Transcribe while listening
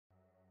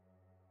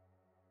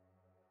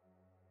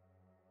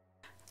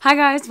Hi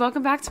guys,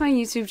 welcome back to my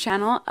YouTube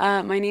channel.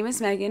 My name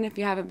is Megan if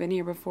you haven't been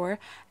here before,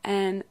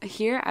 and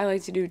here I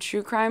like to do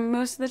true crime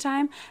most of the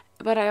time,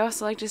 but I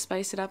also like to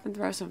spice it up and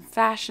throw some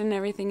fashion and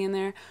everything in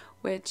there,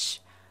 which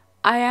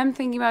I am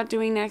thinking about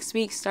doing next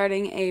week,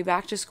 starting a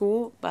back to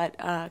school, but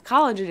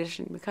college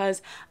edition,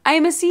 because I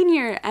am a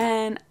senior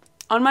and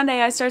on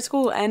Monday I start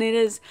school and it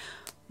is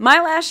my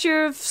last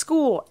year of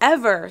school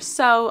ever,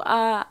 so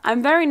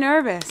I'm very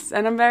nervous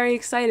and I'm very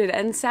excited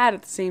and sad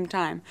at the same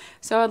time.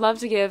 So I'd love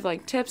to give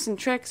like tips and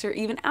tricks or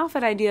even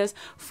outfit ideas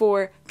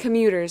for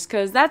commuters,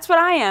 because that's what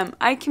I am.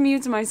 I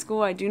commute to my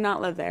school. I do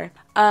not live there.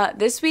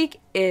 This week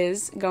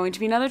is going to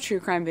be another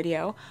true crime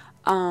video.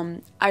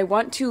 I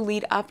want to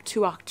lead up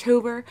to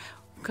October,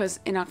 because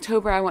in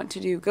October I want to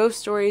do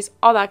ghost stories,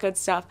 all that good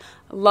stuff.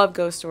 Love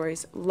ghost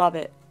stories. Love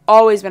it.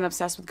 Always been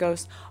obsessed with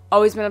ghosts.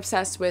 Always been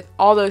obsessed with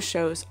all those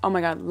shows. Oh my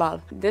god,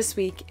 love. This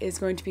week is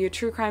going to be a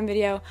true crime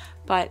video,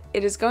 but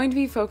it is going to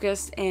be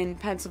focused in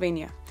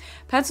Pennsylvania.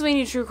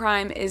 Pennsylvania true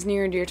crime is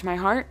near and dear to my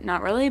heart.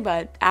 Not really,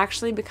 but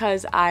actually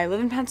because I live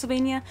in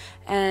Pennsylvania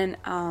and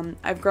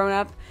I've grown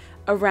up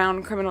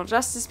around criminal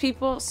justice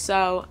people,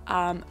 so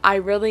I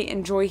really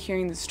enjoy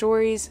hearing the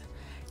stories,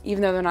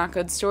 even though they're not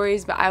good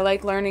stories, but I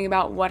like learning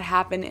about what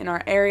happened in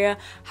our area,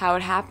 how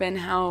it happened,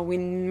 how we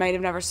might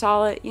have never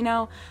saw it, you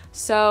know?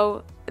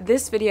 So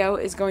this video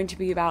is going to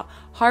be about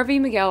Harvey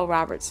Miguel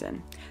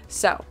Robertson.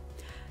 So,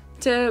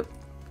 to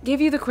give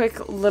you the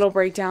quick little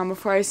breakdown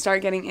before I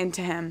start getting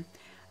into him,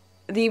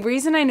 the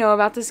reason I know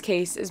about this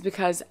case is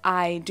because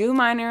I do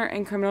minor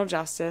in criminal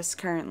justice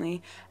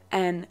currently,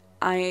 and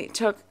I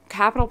took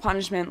capital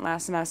punishment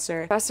last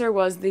semester. The professor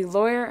was the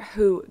lawyer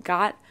who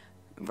got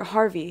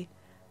Harvey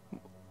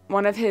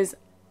one of his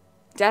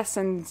death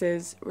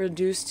sentences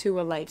reduced to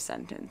a life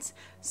sentence.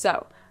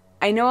 So,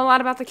 I know a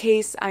lot about the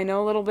case. I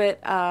know a little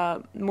bit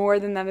more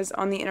than that is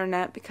on the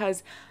internet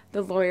because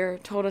the lawyer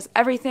told us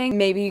everything.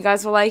 Maybe you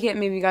guys will like it,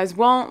 maybe you guys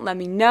won't. Let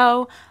me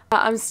know.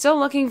 I'm still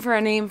looking for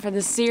a name for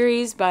the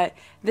series, but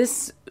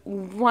this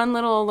one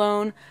little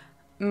alone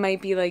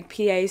might be like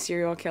PA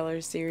Serial Killer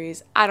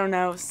series. I don't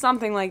know,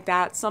 something like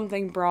that,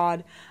 something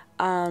broad.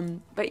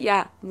 But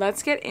yeah,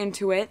 let's get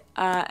into it,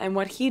 and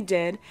what he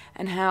did,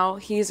 and how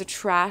he's a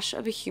trash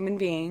of a human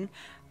being,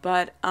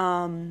 but,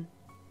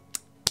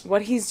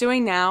 what he's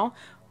doing now,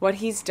 what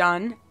he's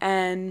done,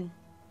 and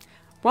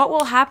what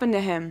will happen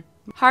to him.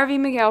 Harvey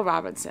Miguel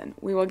Robertson.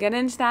 We will get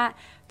into that.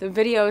 The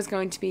video is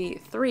going to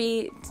be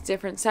 3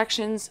 different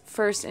sections.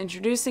 First,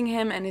 introducing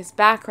him and his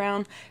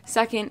background.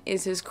 Second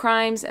is his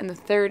crimes, and the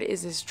third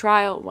is his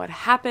trial, what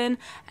happened,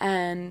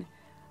 and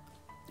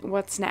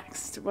what's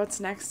next? What's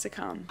next to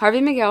come?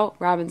 Harvey Miguel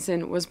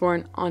Robinson was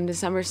born on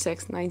December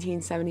 6,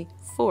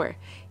 1974.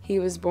 He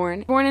was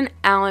born in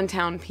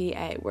Allentown,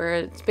 PA, where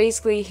it's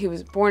basically he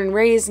was born and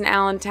raised in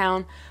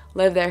Allentown,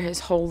 lived there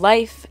his whole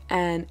life,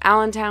 and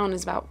Allentown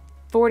is about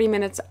 40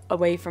 minutes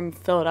away from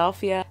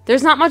Philadelphia.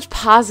 There's not much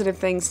positive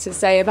things to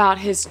say about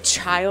his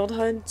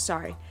childhood.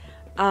 Sorry.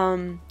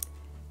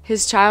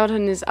 His childhood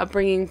and his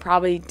upbringing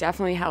probably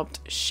definitely helped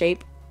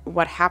shape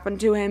what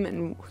happened to him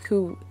and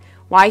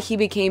why he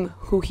became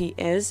who he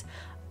is.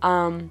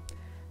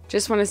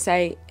 Just want to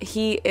say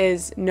he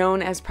is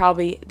known as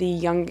probably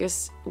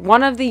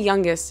one of the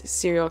youngest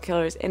serial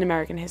killers in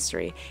American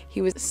history.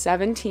 He was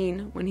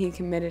 17 when he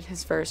committed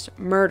his first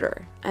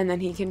murder, and then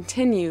he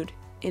continued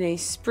in a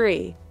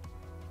spree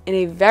in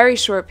a very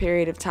short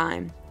period of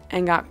time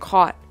and got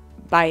caught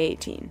by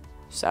 18.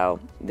 So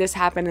this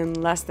happened in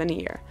less than a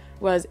year.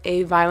 Was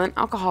a violent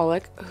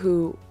alcoholic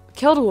who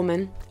killed a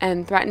woman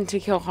and threatened to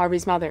kill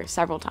Harvey's mother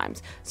several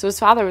times. So his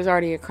father was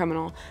already a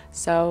criminal,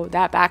 so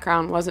that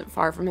background wasn't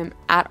far from him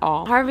at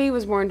all. Harvey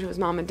was born to his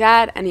mom and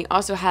dad, and he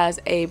also has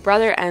a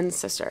brother and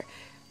sister.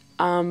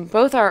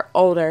 Both are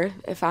older,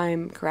 if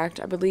I'm correct.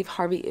 I believe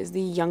Harvey is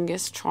the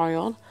youngest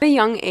child. At a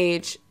young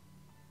age,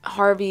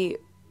 Harvey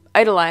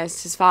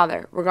idolized his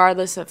father,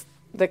 regardless of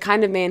the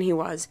kind of man he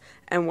was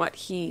and what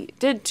he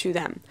did to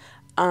them.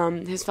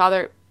 His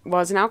father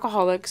was an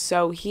alcoholic,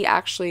 so he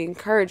actually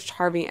encouraged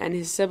Harvey and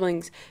his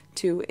siblings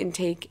to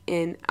intake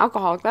in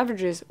alcoholic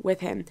beverages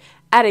with him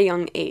at a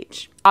young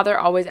age. Father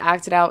always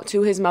acted out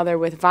to his mother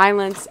with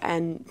violence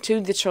and to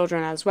the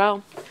children as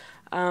well.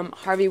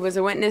 Harvey was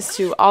a witness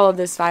to all of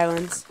this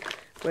violence,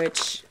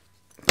 which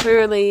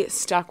clearly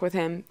stuck with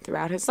him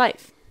throughout his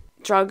life.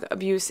 Drug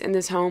abuse in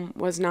this home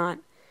was not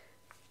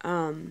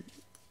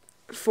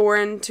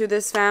foreign to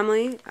this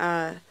family.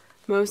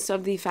 Most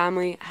of the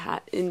family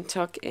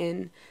took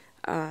in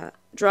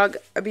drug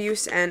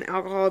abuse and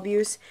alcohol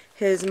abuse,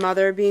 his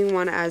mother being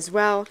one as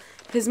well.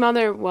 His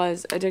mother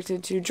was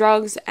addicted to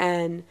drugs,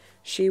 and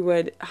she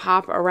would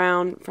hop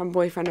around from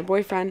boyfriend to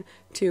boyfriend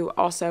to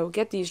also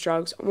get these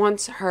drugs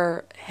once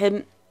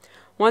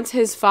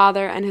his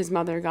father and his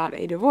mother got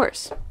a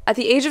divorce. At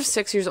the age of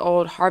 6 years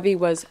old, Harvey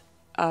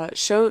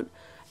showed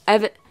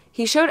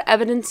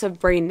evidence of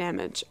brain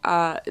damage.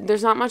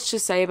 There's not much to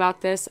say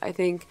about this. I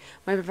think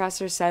my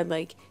professor said,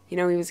 like, You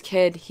know, he was a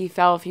kid. He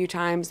fell a few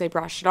times. They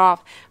brushed it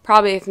off.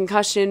 Probably a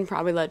concussion,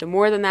 probably led to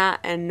more than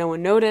that, and no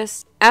one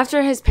noticed.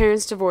 After his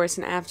parents' divorce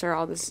and after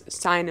all this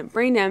sign of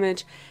brain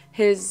damage,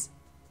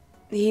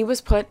 he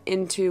was put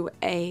into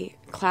a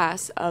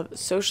class of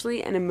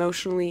socially and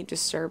emotionally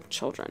disturbed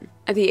children.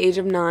 At the age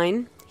of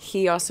 9,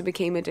 he also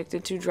became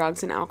addicted to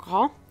drugs and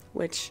alcohol,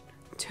 which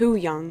too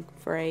young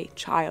for a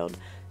child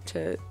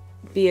to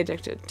be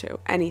addicted to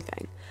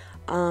anything.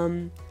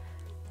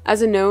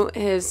 As a note,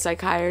 his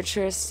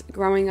psychiatrist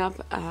growing up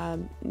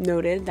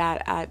noted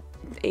that at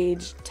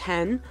age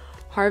 10,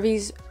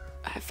 Harvey's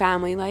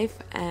family life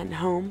and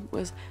home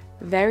was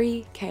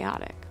very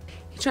chaotic.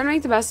 He tried to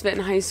make the best of it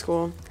in high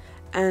school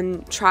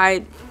and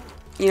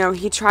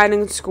he tried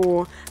in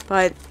school,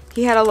 but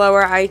he had a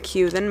lower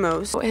IQ than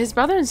most. His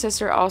brother and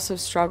sister also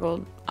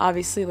struggled,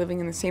 obviously living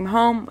in the same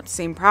home with the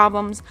same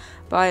problems,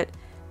 but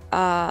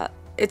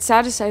it's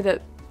sad to say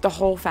that the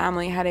whole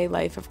family had a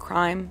life of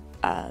crime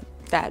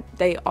that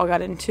they all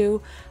got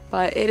into,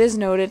 but it is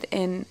noted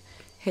in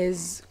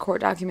his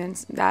court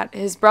documents that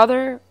his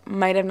brother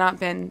might have not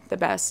been the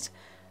best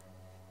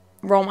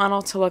role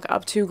model to look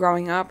up to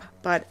growing up,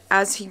 but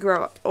as he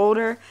grew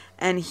older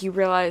and he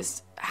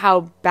realized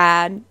how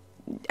bad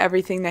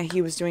everything that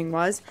he was doing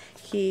was,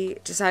 he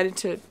decided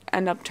to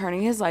end up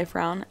turning his life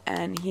around,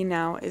 and he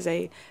now is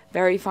a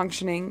very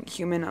functioning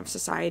human of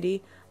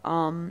society.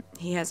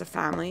 He has a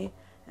family,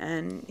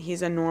 and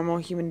he's a normal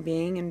human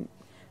being, and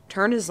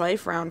turned his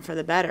life around for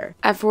the better.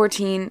 At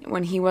 14,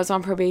 when he was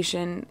on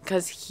probation,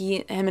 because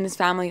him and his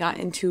family got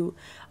into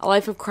a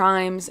life of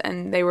crimes,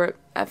 and they were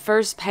at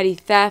first petty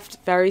theft,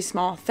 very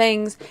small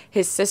things.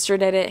 His sister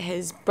did it,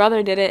 his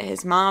brother did it,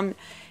 his mom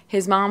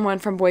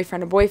went from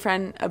boyfriend to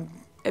boyfriend,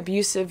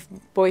 abusive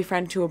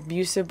boyfriend to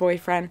abusive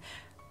boyfriend,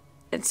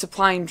 and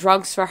supplying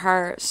drugs for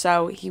her,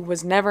 so he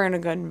was never in a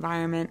good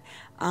environment.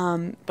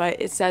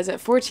 But it says at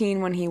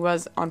 14, when he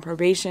was on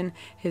probation,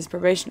 his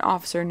probation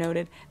officer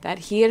noted that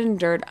he had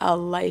endured a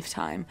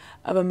lifetime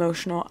of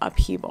emotional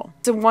upheaval.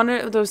 So one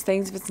of those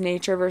things, if it's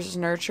nature versus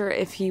nurture,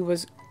 if he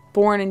was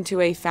born into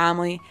a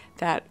family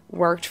that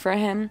worked for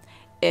him,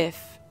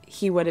 if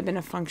he would have been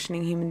a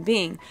functioning human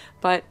being.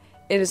 But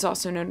it is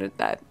also noted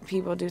that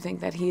people do think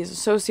that he is a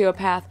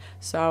sociopath,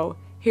 so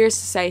here's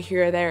to say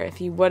here or there if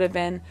he would have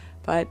been,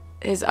 but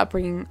his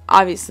upbringing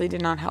obviously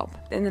did not help.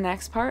 In the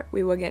next part,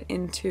 we will get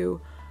into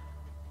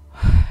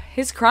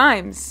his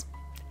crimes.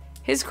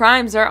 His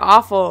crimes are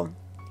awful.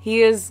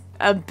 He is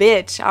a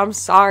bitch. I'm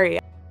sorry.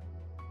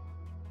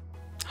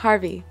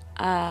 Harvey,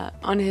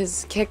 on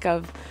his kick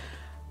of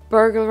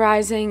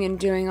burglarizing and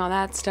doing all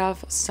that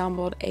stuff,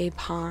 stumbled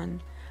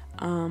upon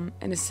an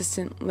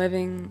assisted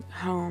living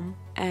home,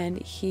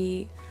 and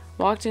he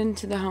walked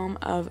into the home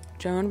of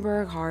Joan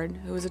Burghard,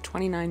 who was a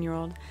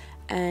 29-year-old,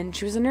 and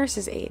she was a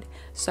nurse's aide.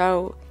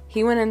 So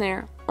he went in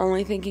there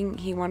only thinking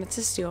he wanted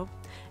to steal,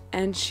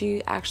 and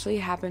she actually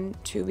happened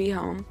to be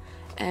home,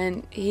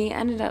 and she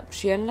ended up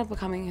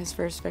becoming his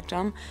first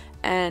victim.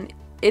 And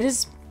it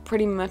is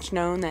pretty much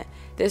known that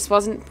this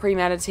wasn't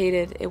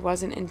premeditated, it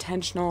wasn't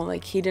intentional.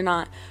 Like, he did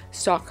not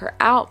stalk her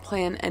out,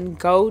 plan and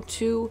go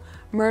to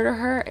murder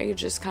her. It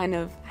just kind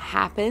of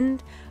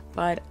happened.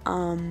 But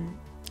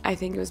I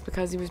think it was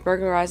because he was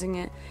burglarizing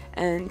it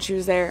and she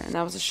was there, and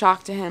that was a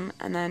shock to him,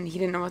 and then he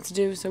didn't know what to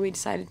do, so he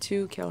decided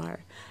to kill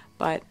her.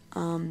 But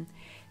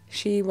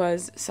she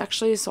was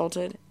sexually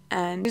assaulted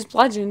and she was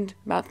bludgeoned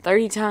about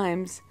 30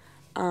 times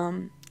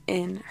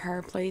in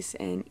her place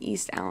in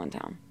East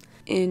Allentown.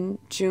 In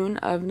June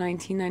of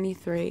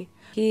 1993,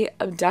 he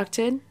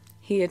abducted,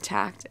 he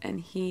attacked, and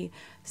he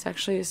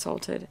sexually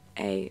assaulted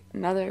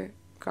another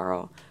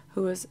girl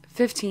who was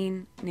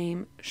 15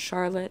 named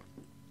Charlotte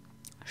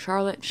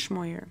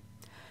Schmoyer.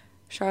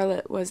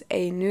 Charlotte was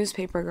a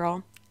newspaper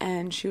girl,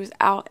 and she was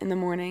out in the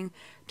morning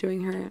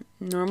doing her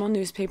normal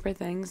newspaper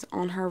things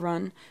on her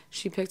run.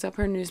 She picked up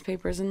her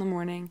newspapers in the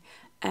morning,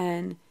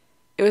 and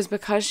it was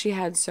because she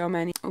had so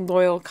many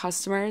loyal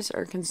customers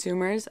or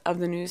consumers of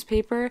the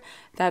newspaper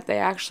that they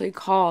actually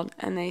called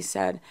and they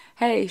said,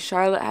 "Hey,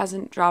 Charlotte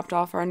hasn't dropped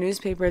off our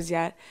newspapers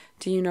yet.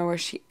 Do you know where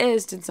she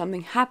is? Did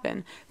something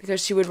happen?"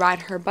 Because she would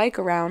ride her bike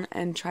around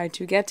and try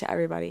to get to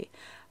everybody.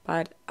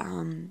 But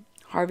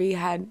Harvey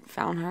had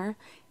found her.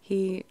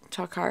 He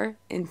took her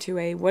into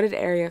a wooded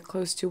area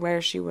close to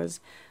where she was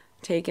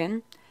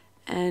taken,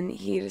 and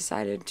he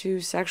decided to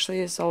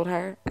sexually assault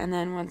her, and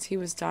then once he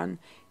was done,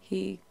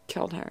 he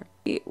killed her.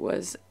 He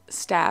was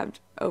stabbed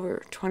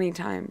over 20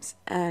 times,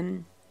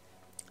 and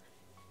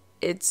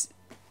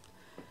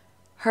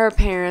her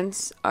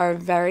parents are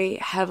very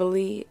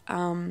heavily,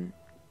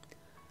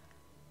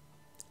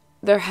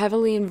 they're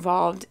heavily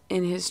involved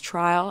in his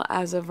trial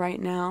as of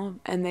right now,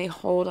 and they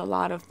hold a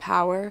lot of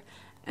power,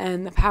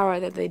 and the power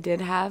that they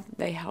did have,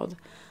 they held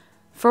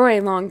for a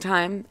long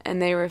time,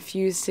 and they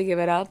refused to give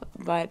it up,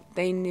 but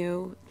they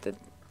knew that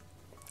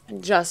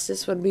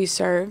justice would be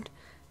served,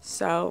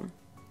 so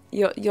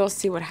you'll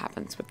see what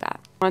happens with that.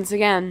 Once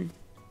again,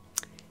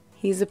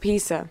 he's a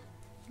piece of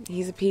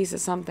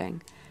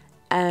something,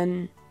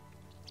 and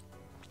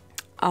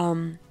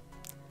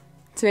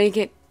To make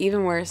it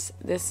even worse,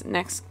 this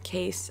next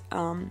case,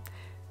 the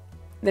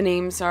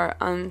names are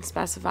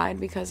unspecified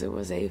because it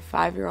was a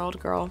 5-year-old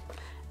girl,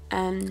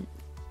 and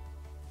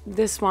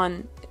this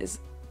one is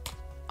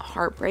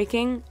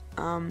heartbreaking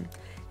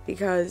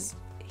because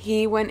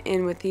he went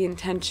in with the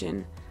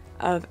intention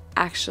of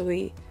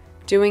actually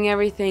doing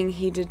everything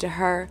he did to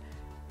her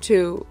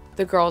to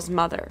the girl's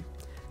mother.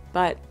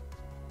 But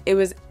it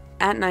was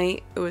at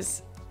night, it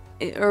was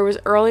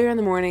earlier in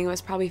the morning, it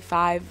was probably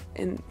 5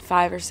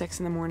 or 6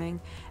 in the morning,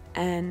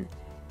 and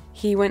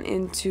he went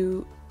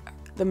into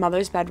the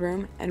mother's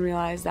bedroom and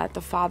realized that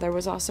the father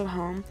was also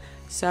home,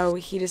 so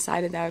he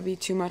decided that would be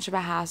too much of a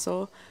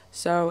hassle.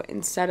 So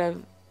instead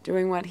of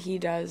doing what he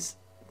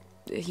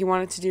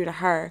wanted to do to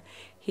her,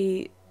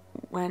 he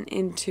went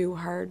into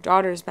her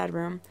daughter's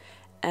bedroom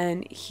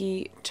and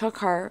he took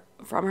her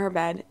from her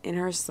bed in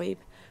her sleep,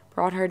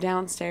 brought her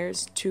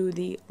downstairs to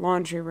the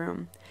laundry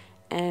room,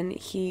 and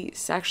he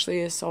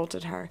sexually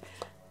assaulted her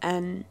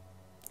and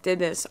did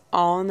this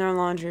all in their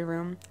laundry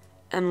room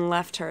and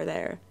left her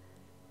there.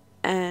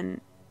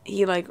 And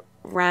he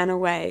ran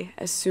away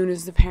as soon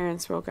as the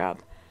parents woke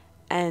up,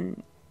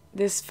 and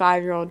this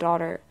 5-year-old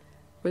daughter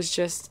was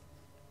just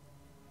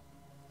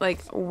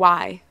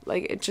why?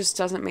 It just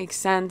doesn't make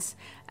sense.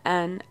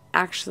 And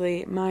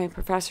actually, my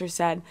professor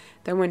said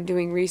that when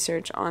doing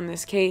research on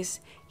this case,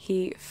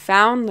 he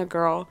found the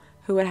girl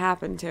who it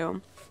happened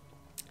to,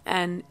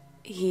 and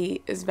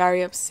he is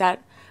very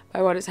upset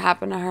by what has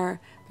happened to her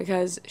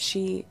because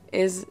she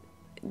is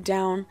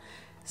down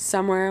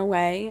somewhere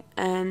away,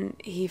 and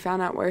he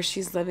found out where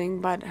she's living,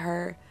 but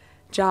her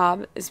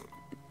job is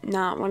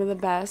not one of the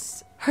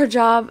best. Her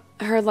job,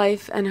 her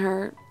life, and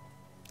her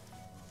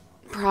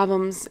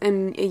problems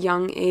in a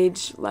young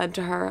age led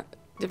to her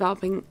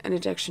developing an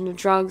addiction to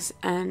drugs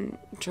and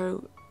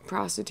to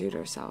prostitute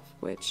herself,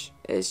 which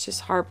is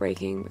just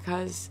heartbreaking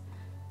because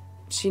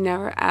she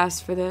never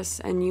asked for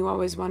this, and you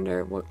always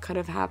wonder what could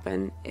have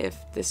happened if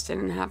this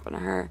didn't happen to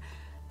her.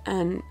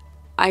 And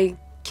I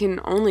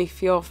can only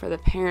feel for the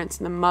parents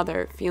and the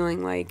mother,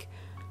 feeling like,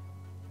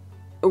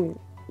 oh,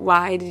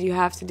 why did you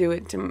have to do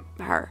it to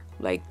her?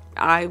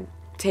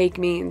 Take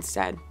me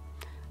instead.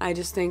 I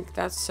just think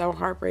that's so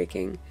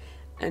heartbreaking,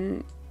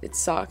 and it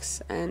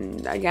sucks.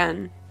 And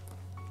again,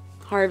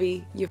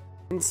 Harvey, you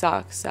f***ing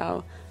suck,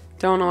 so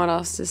don't know what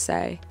else to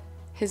say.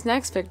 His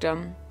next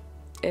victim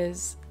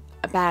is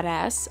a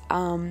badass.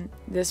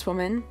 This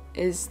woman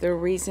is the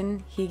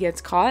reason he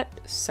gets caught.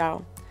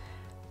 So,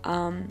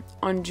 on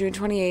June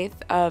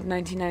 28th of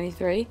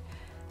 1993,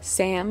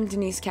 Sam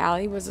Denise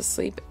Calley was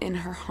asleep in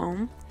her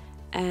home,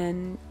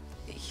 and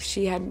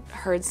she had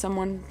heard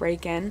someone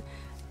break in,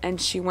 and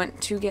she went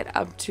to get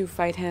up to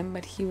fight him,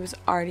 but he was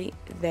already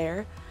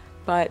there.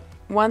 But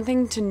one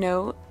thing to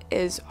note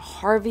is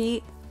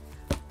Harvey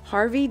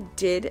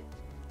did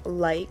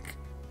like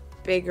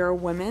bigger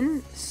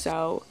women,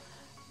 so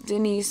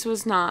Denise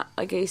was not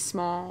a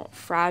small,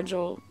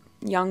 fragile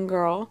young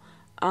girl.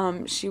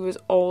 She was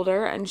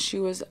older and she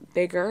was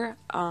bigger.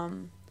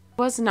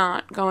 Was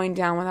not going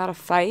down without a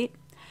fight,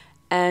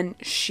 and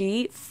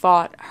she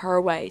fought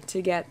her way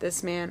to get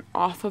this man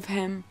off of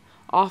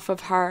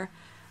her.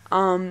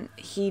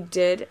 He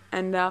did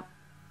end up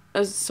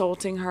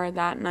assaulting her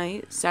that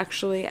night,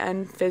 sexually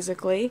and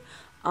physically.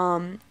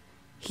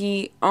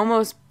 He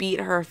almost beat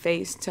her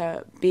face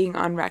to being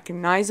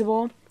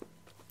unrecognizable,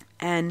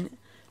 and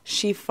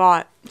she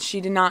fought.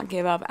 She did not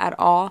give up at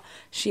all.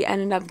 She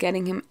ended up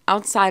getting him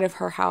outside of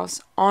her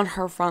house on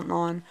her front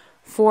lawn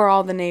for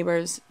all the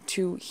neighbors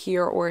to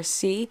hear or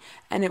see,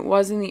 and it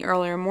was in the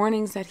earlier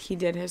mornings that he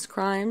did his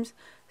crimes.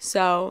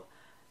 So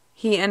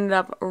he ended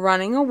up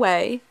running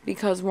away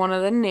because one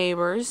of the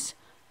neighbors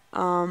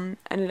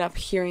ended up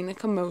hearing the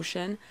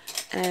commotion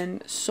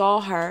and saw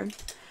her,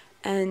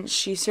 and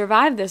she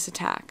survived this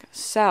attack.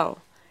 So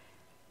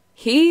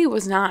he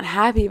was not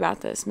happy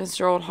about this,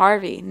 Mr. Old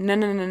Harvey.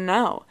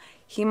 No.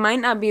 He might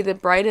not be the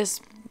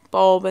brightest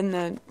bulb in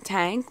the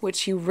tank,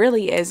 which he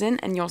really isn't,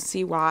 and you'll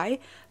see why,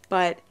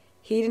 but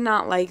he did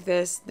not like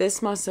this.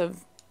 This must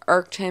have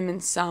irked him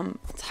in some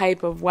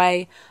type of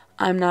way.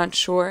 I'm not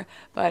sure,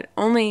 but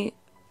only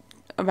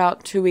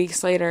about 2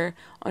 weeks later,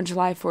 on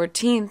July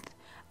 14th,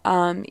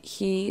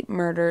 he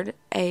murdered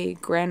a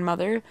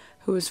grandmother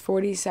who was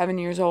 47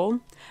 years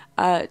old,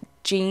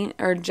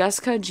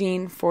 Jessica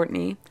Jean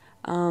Fortney.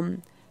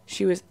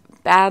 She was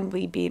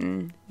badly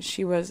beaten.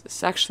 She was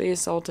sexually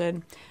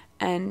assaulted,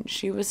 and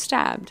she was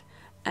stabbed.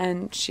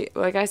 And she,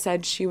 like I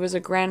said, she was a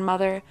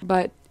grandmother,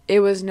 but it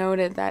was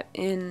noted that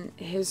in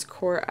his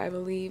court, I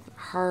believe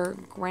her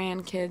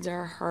grandkids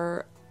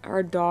or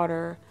her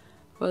daughter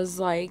was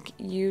like,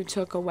 you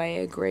took away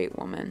a great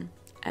woman,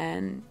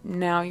 and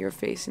now you're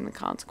facing the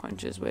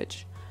consequences,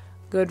 which,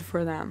 good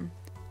for them.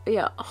 But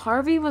yeah,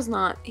 Harvey was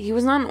not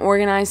an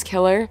organized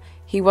killer.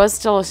 He was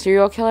still a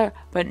serial killer,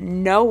 but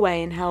no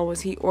way in hell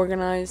was he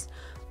organized.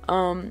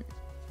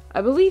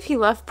 I believe he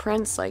left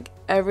prints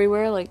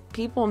everywhere.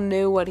 People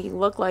knew what he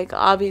looked like.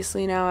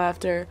 Obviously now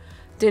after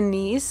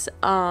Denise,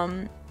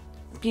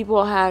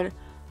 people had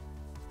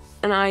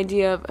an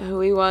idea of who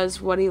he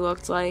was, what he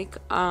looked like.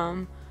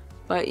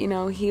 But, you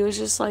know, he was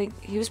just like,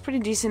 he was pretty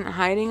decent at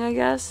hiding, I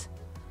guess.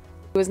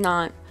 He was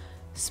not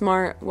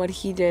smart. What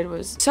he did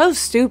was so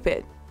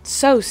stupid.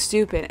 So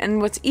stupid.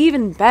 And what's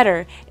even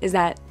better is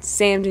that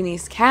Sam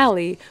Denise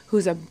Callie,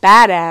 who's a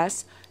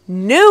badass,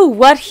 knew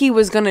what he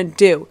was going to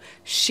do.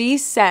 She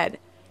said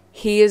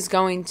he is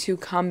going to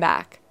come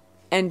back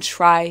and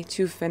try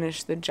to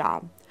finish the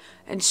job.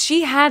 And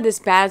she had this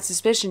bad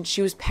suspicion.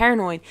 She was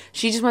paranoid.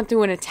 She just went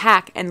through an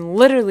attack and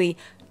literally,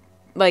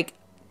 like,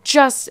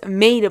 just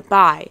made it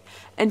by.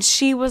 And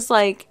she was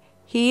like,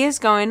 he is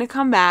going to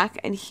come back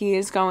and he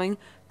is going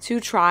to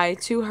try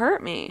to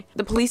hurt me.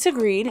 The police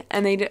agreed,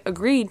 and they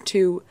agreed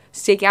to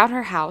stake out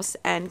her house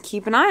and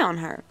keep an eye on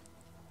her.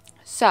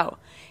 So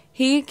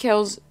he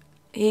kills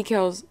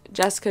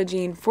Jessica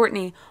Jean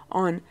Fortney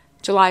on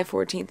July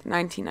 14th,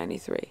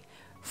 1993.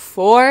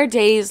 4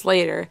 days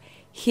later,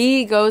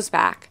 he goes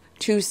back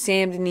to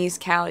Sam Denise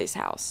Callie's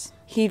house.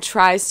 He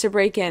tries to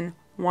break in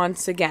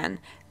once again.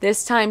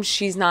 This time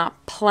she's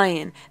not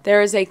playing.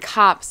 There is a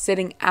cop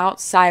sitting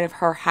outside of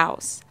her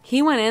house.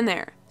 He went in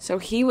there. So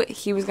he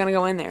was going to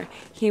go in there.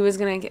 He was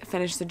going to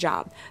finish the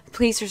job. The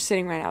police are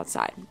sitting right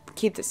outside.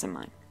 Keep this in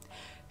mind.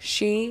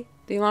 The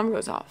alarm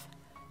goes off.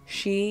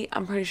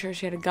 I'm pretty sure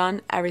she had a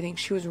gun, everything.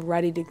 She was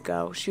ready to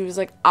go. She was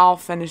like, I'll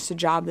finish the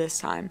job this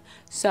time.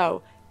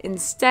 So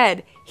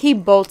instead, he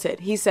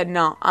bolted. He said,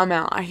 no, I'm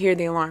out. I hear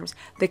the alarms.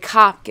 The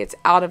cop gets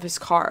out of his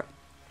car.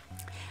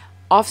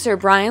 Officer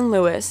Brian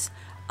Lewis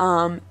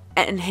and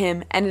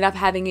him ended up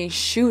having a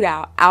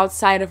shootout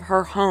outside of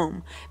her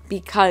home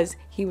because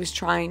he was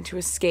trying to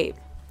escape.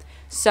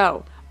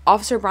 So,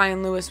 Officer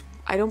Brian Lewis,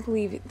 I don't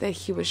believe that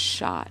he was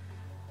shot.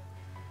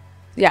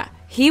 Yeah,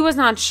 he was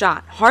not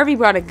shot. Harvey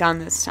brought a gun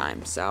this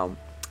time, so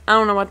I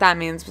don't know what that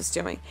man was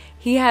doing.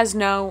 He has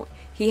no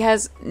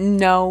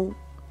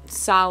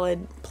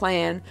solid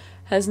plan,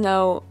 has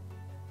no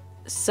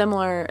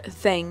similar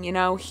thing, you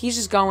know? He's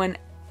just going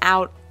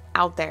out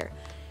there.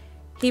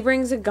 He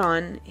brings a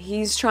gun.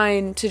 He's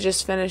trying to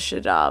just finish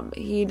the job.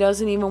 He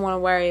doesn't even want to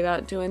worry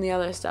about doing the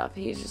other stuff.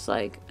 He's just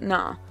like,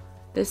 nah,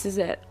 this is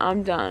it.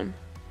 I'm done.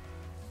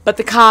 But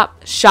the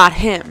cop shot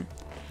him.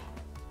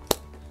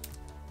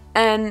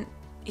 And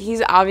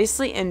he's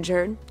obviously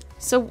injured.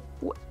 So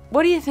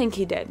what do you think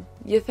he did?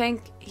 You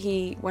think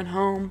he went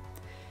home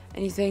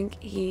and you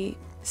think he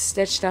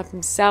stitched up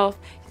himself?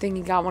 You think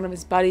he got one of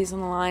his buddies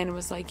on the line and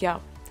was like, yo,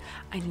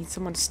 I need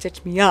someone to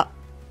stitch me up?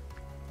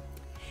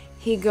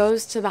 He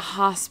goes to the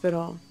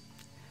hospital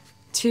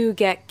to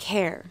get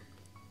care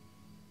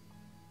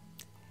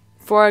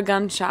for a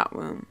gunshot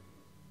wound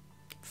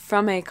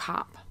from a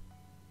cop.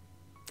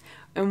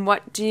 And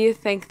what do you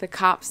think the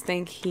cops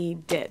think he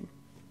did?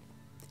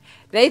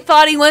 They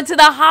thought he went to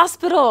the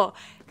hospital.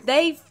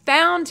 They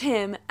found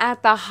him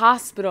at the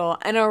hospital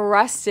and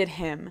arrested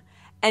him.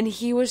 And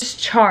he was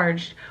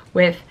charged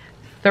with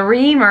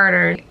 3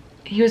 murders.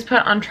 He was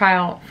put on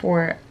trial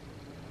for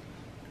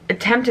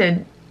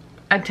attempted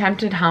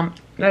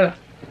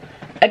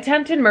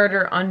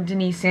murder on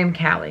Denise Sam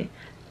Callie,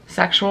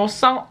 sexual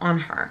assault on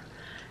her.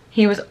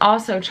 He was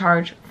also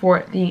charged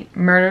for the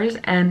murders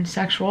and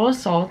sexual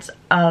assaults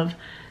of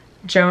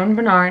Joan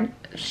Bernard,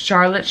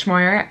 Charlotte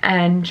Schmoyer,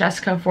 and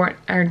Jessica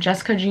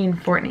Jean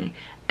Fortney,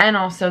 and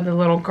also the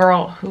little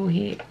girl who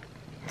he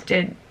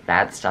did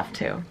bad stuff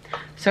to.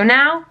 So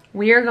now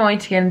we are going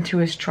to get into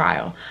his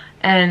trial,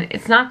 and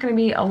it's not going to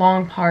be a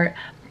long part,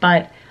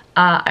 but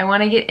I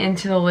want to get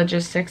into the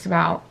logistics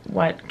about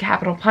what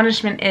capital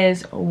punishment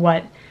is,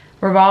 what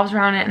revolves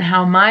around it, and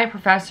how my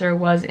professor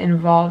was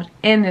involved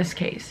in this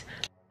case.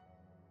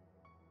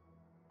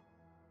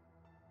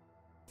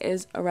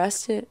 Is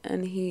arrested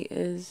and he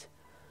is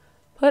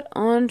put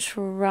on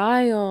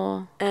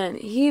trial, and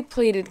he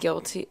pleaded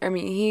guilty.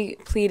 He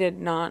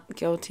pleaded not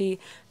guilty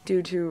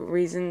due to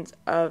reasons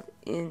of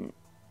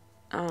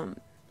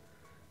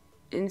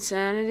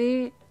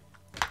insanity.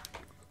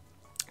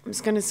 I'm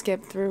just going to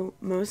skip through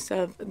most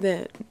of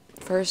the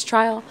first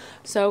trial.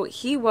 So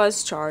he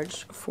was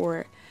charged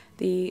for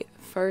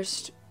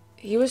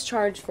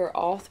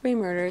all 3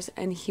 murders,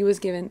 and he was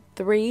given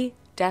 3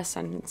 death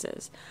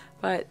sentences.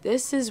 But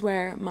this is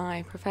where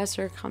my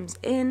professor comes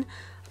in.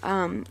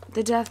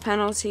 The death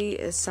penalty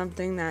is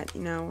something that,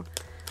 you know,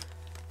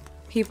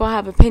 people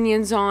have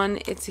opinions on.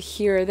 It's a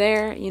here or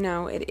there, you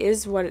know, it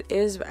is what it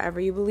is,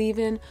 whatever you believe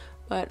in.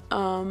 But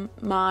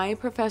my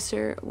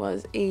professor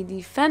was a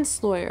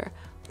defense lawyer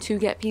to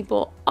get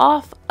people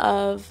off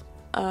of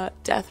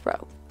death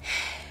row.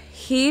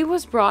 He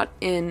was brought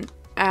in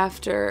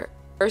after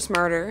first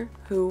murder,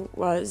 who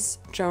was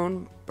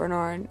Joan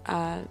Bernard,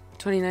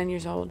 29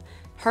 years old.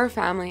 Her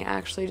family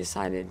actually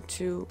decided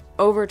to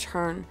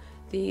overturn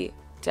the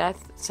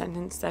death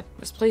sentence that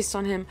was placed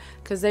on him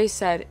because they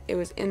said it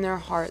was in their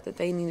heart that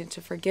they needed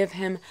to forgive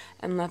him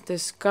and let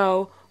this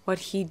go. What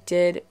he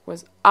did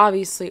was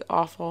obviously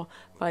awful,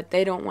 but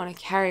they don't want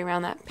to carry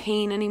around that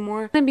pain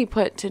anymore. He couldn't be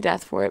put to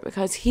death for it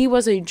because he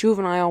was a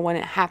juvenile when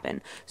it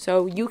happened.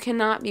 So you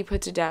cannot be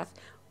put to death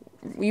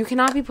you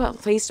cannot be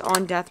placed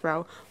on death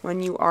row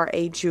when you are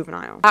a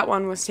juvenile. That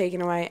one was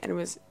taken away and it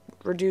was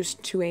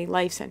reduced to a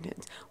life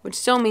sentence, which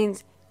still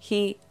means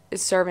he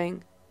is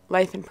serving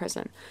life in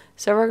prison.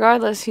 So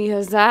regardless, he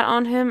has that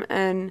on him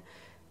and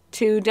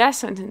 2 death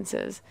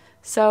sentences.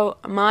 So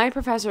my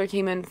professor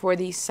came in for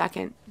the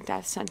second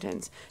death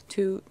sentence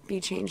to be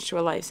changed to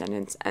a life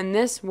sentence, and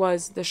this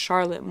was the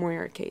Charlotte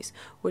Moyer case,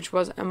 which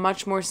was a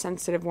much more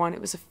sensitive one.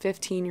 It was a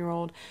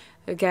 15-year-old,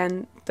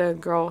 again, the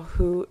girl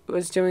who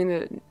was doing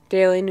the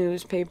daily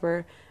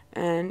newspaper,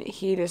 and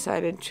he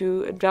decided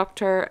to abduct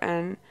her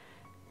and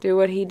do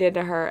what he did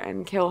to her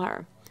and kill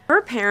her.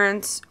 Her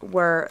parents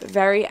were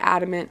very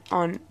adamant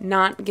on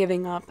not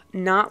giving up,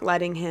 not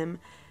letting him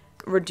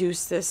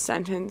reduce this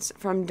sentence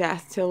from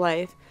death to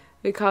life,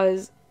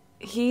 because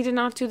he did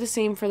not do the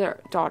same for their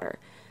daughter.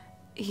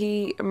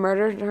 He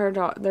murdered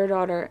their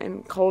daughter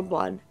in cold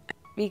blood.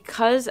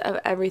 Because of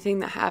everything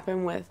that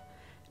happened with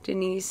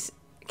Denise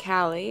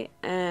Callie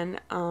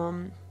and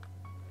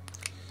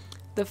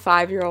the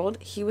 5-year-old,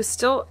 he was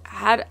still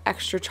had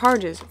extra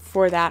charges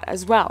for that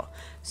as well.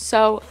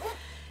 So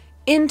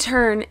in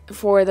turn,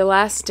 for the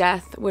last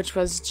death, which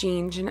was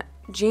Jessica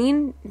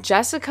Jean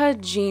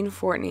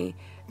Fortney,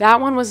 that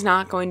one was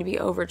not going to be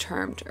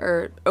overturned,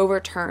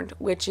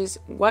 which is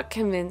what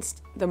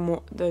convinced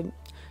the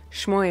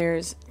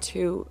Schmoyers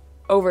to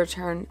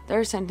overturn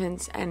their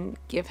sentence and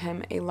give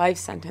him a life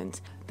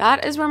sentence.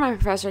 That is where my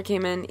professor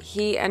came in.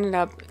 He ended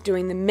up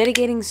doing the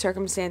mitigating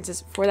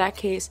circumstances for that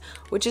case,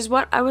 which is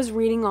what I was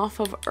reading off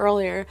of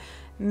earlier.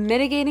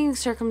 Mitigating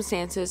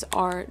circumstances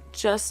are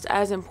just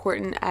as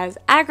important as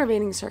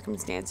aggravating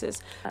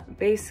circumstances.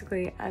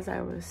 Basically, as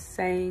I was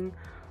saying,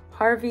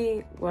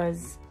 Harvey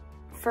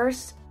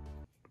first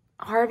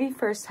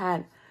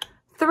had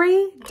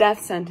 3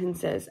 death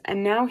sentences,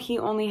 and now he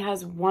only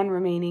has 1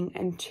 remaining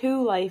and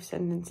 2 life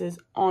sentences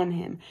on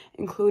him,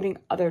 including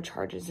other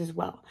charges as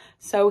well.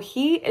 So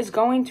he is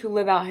going to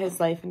live out his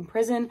life in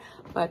prison,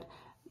 but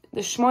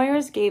the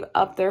Schmoyers gave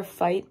up their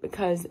fight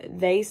because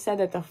they said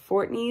that the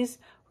Fortneys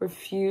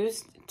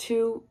refused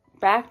to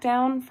back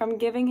down from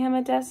giving him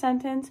a death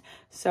sentence.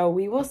 So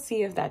we will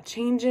see if that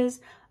changes.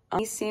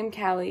 Sam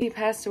Callie, she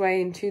passed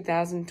away in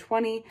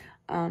 2020.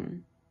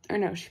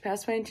 She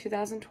passed away in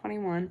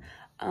 2021.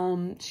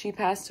 She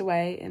passed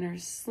away in her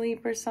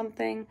sleep or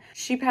something.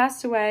 She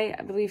passed away,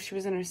 I believe she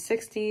was in her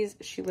 60s.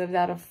 She lived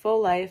out a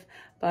full life,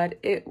 but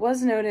it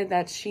was noted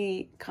that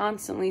she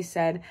constantly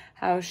said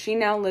how she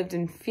now lived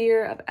in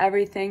fear of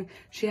everything.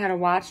 She had a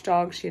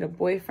watchdog, she had a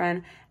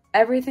boyfriend.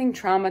 Everything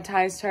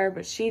traumatized her,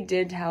 but she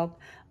did help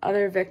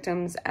other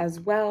victims as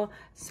well.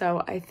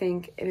 So I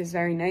think it is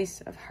very nice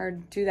of her to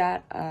do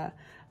that.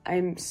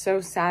 I'm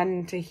so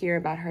saddened to hear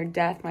about her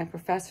death. My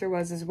professor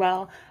was as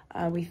well.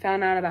 We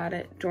found out about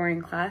it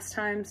during class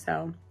time,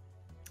 so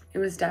it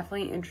was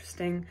definitely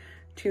interesting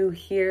to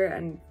hear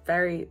and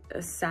very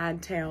a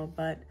sad tale.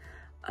 But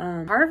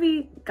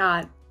Harvey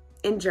got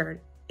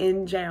injured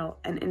in jail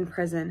and in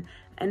prison,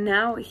 and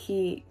now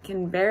he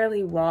can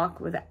barely walk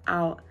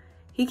without...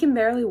 He can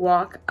barely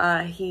walk.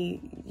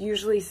 He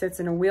usually sits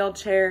in a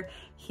wheelchair.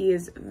 He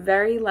is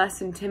very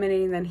less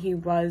intimidating than he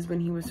was when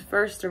he was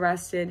first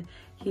arrested.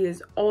 He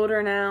is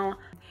older now.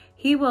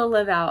 He will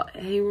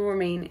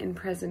remain in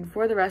prison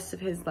for the rest of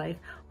his life,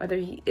 whether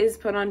he is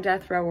put on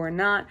death row or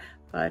not,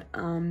 but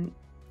in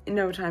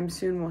no time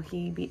soon will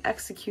he be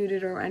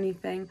executed or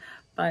anything.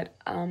 But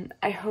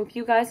I hope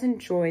you guys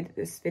enjoyed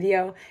this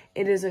video.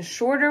 It is a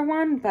shorter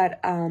one,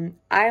 but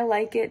I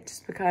like it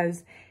just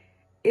because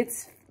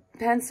it's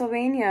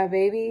Pennsylvania,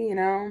 baby, you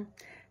know.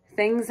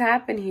 Things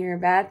happen here.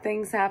 Bad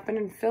things happen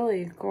in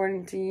Philly,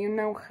 according to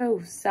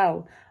you-know-who.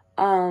 So,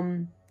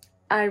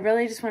 I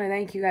really just want to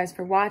thank you guys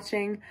for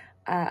watching.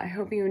 I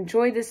hope you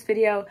enjoyed this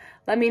video.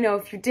 Let me know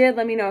if you did.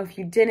 Let me know if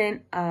you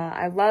didn't.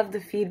 I love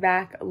the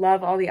feedback. I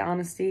love all the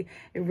honesty.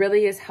 It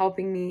really is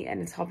helping me,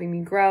 and it's helping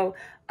me grow.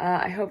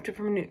 I hope to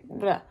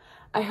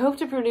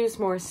produce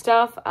more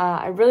stuff.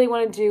 I really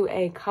want to do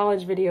a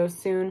college video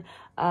soon.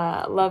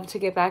 Love to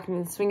get back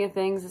into the swing of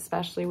things,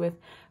 especially with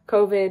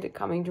COVID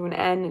coming to an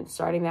end and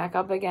starting back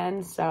up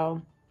again.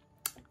 So,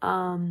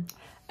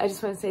 I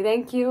just want to say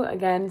thank you.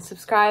 Again,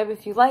 subscribe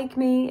if you like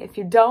me. If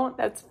you don't,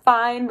 that's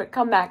fine, but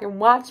come back and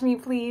watch me,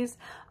 please.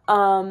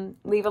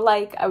 Leave a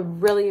like. I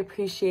would really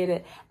appreciate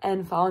it.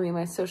 And follow me on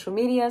my social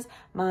medias.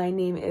 My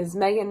name is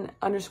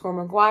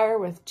Megan_McGuire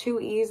with 2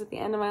 E's at the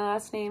end of my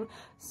last name.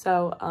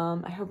 So,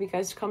 I hope you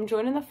guys come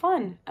join in the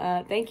fun.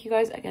 Thank you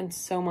guys again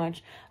so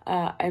much.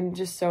 I'm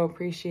just so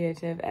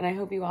appreciative, and I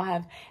hope you all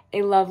have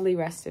a lovely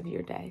rest of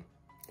your day.